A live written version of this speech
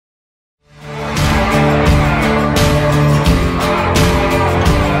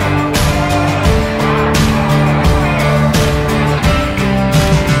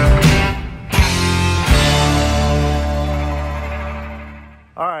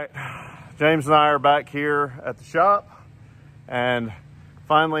right, James and I are back here at the shop and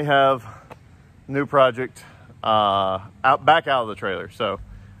finally have a new project back out of the trailer. So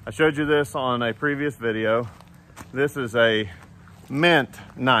I showed you this on a previous video. This is a mint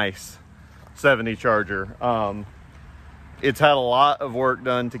nice 70 Charger. It's had a lot of work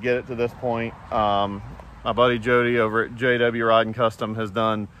done to get it to this point. My buddy Jody over at JW Rod and Custom has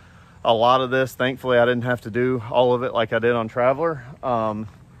done a lot of this. Thankfully, I didn't have to do all of it like I did on Traveler.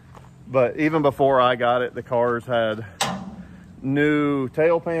 But even before I got it, the cars had new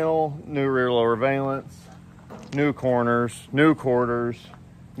tail panel, new rear lower valence, new corners, new quarters,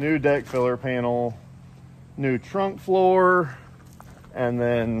 new deck filler panel, new trunk floor, and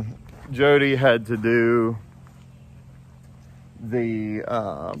then Jody had to do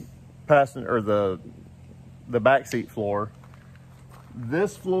the passenger or the back seat floor.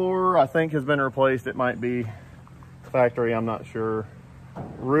 This floor I think has been replaced. It might be factory, I'm not sure.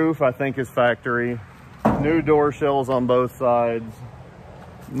 Roof I think is factory. New door shells on both sides,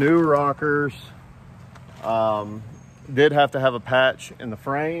 new rockers. Did have to have a patch in the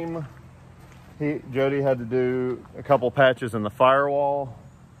frame. Jody had to do a couple patches in the firewall,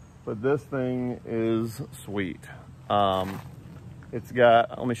 but this thing is sweet. It's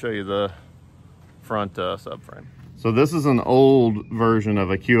got, let me show you the front subframe. So this is an old version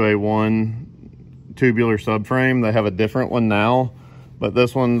of a QA1 tubular subframe. They have a different one now, but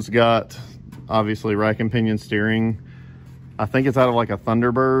this one's got obviously rack and pinion steering. I think it's out of like a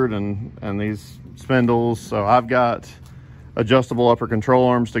Thunderbird and these spindles. So I've got adjustable upper control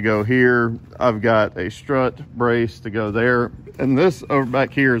arms to go here. I've got a strut brace to go there. And this over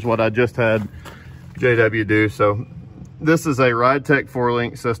back here is what I just had JW do. So this is a Ride Tech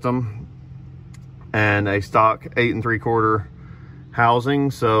 4-link system and a stock 8 3/4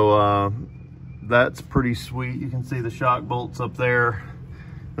 housing. So that's pretty sweet. You can see the shock bolts up there.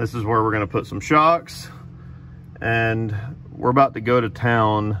 This is where we're gonna put some shocks, and we're about to go to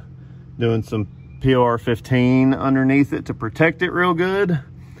town doing some POR 15 underneath it to protect it real good.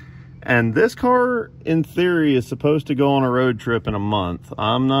 And this car in theory is supposed to go on a road trip in a month.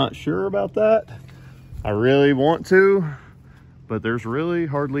 I'm not sure about that. I really want to, but there's really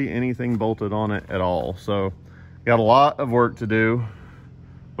hardly anything bolted on it at all. So got a lot of work to do.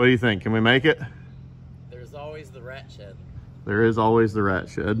 What do you think? Can we make it? There's always the rat shed. There is always the rat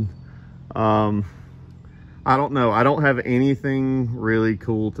shed. I don't know. I don't have anything really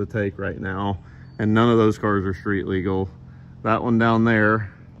cool to take right now, and none of those cars are street legal. That one down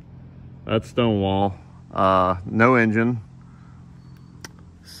there, that's Stonewall. No engine.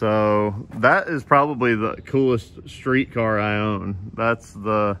 So that is probably the coolest street car I own. That's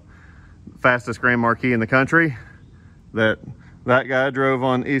the fastest Grand Marquis in the country that guy drove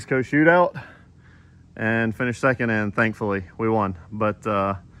on East Coast Shootout and finished second, and thankfully we won. But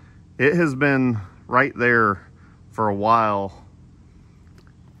it has been right there for a while.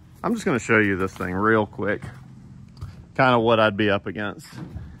 I'm just gonna show you this thing real quick, kind of what I'd be up against.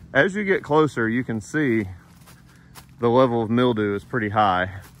 As you get closer, you can see the level of mildew is pretty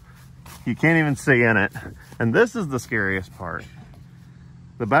high. You can't even see in it. And this is the scariest part.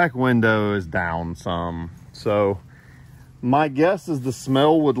 The back window is down some. So my guess is the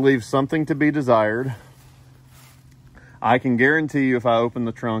smell would leave something to be desired. I can guarantee you if I open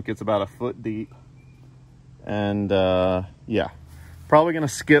the trunk, it's about 1 foot deep. And yeah, probably gonna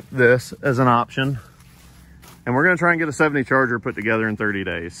skip this as an option. And we're gonna try and get a 70 Charger put together in 30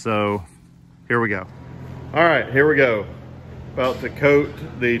 days. So here we go. All right, here we go. About to coat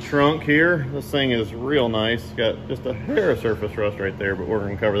the trunk here. This thing is real nice. Got just a hair of surface rust right there, but we're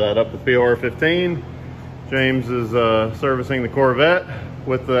gonna cover that up with POR 15. James is servicing the Corvette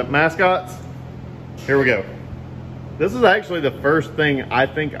with the mascots. Here we go. This is actually the first thing I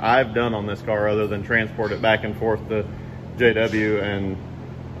think I've done on this car other than transport it back and forth to JW, and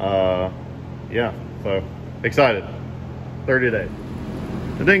yeah, so excited. 30 days.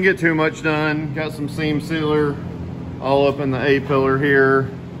 I didn't get too much done. Got some seam sealer all up in the A-pillar here.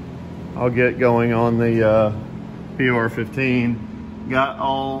 I'll get going on the POR 15. Got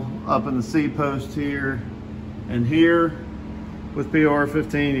all up in the C-post here and here with POR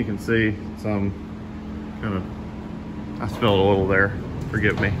 15. You can see some kind of, I spilled a little there,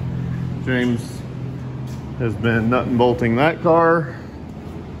 forgive me. James has been nut and bolting that car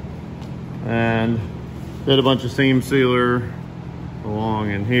and did a bunch of seam sealer along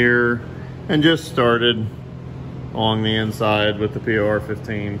in here and just started along the inside with the POR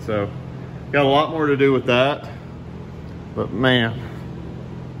 15. So got a lot more to do with that, but man,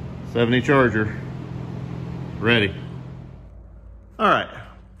 70 Charger ready. All right,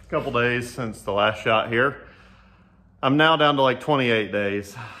 a couple days since the last shot here. I'm now down to like 28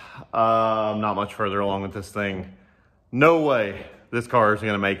 days. I'm not much further along with this thing. No way this car is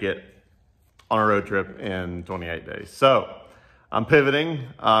gonna make it on a road trip in 28 days. So I'm pivoting.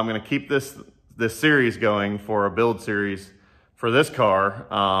 I'm gonna keep this series going for a build series for this car,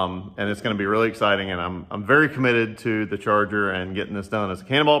 and it's gonna be really exciting, and I'm very committed to the Charger and getting this done as a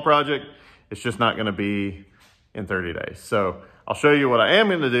Cannonball project. It's just not gonna be in 30 days. So I'll show you what I am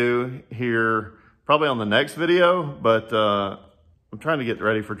gonna do here probably on the next video, but I'm trying to get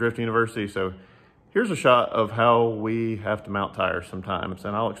ready for Drift University. So here's a shot of how we have to mount tires sometimes,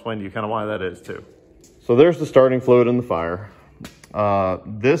 and I'll explain to you kind of why that is too. So there's the starting fluid in the fire.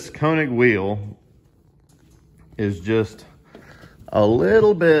 This Koenig wheel is just a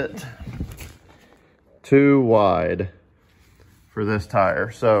little bit too wide for this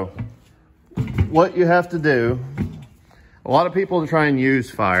tire. So what you have to do, a lot of people try and use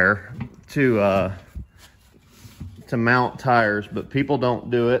fire to mount tires, but people don't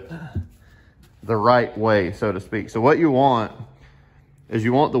do it the right way, so to speak. So what you want is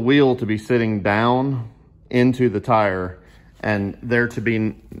you want the wheel to be sitting down into the tire, and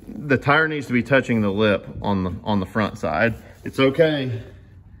the tire needs to be touching the lip on the front side. It's okay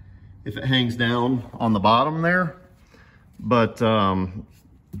if it hangs down on the bottom there, but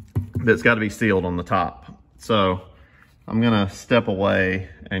it's got to be sealed on the top. So I'm gonna step away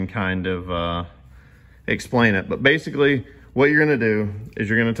and kind of explain it. But basically what you're gonna do is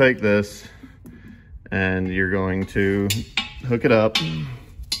you're gonna take this and you're going to hook it up,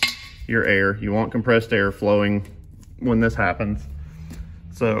 your air. You want compressed air flowing when this happens.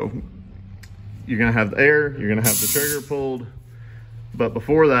 So you're gonna have the air, you're gonna have the trigger pulled, but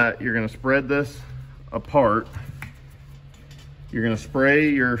before that, you're gonna spread this apart. You're gonna spray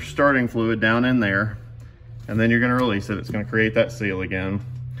your starting fluid down in there, and then you're gonna release it. It's gonna create that seal again.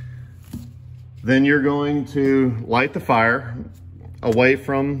 Then you're going to light the fire away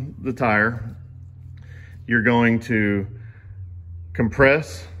from the tire. You're going to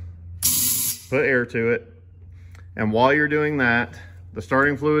compress, put air to it. And while you're doing that, the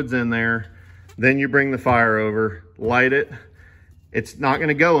starting fluid's in there. Then you bring the fire over, light it. It's not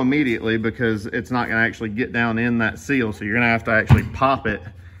gonna go immediately because it's not gonna actually get down in that seal. So you're gonna have to actually pop it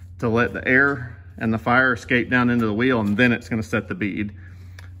to let the air and the fire escape down into the wheel, and then it's gonna set the bead.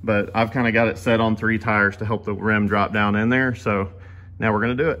 But I've kind of got it set on 3 tires to help the rim drop down in there. So now we're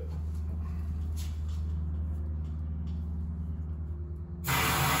gonna do it.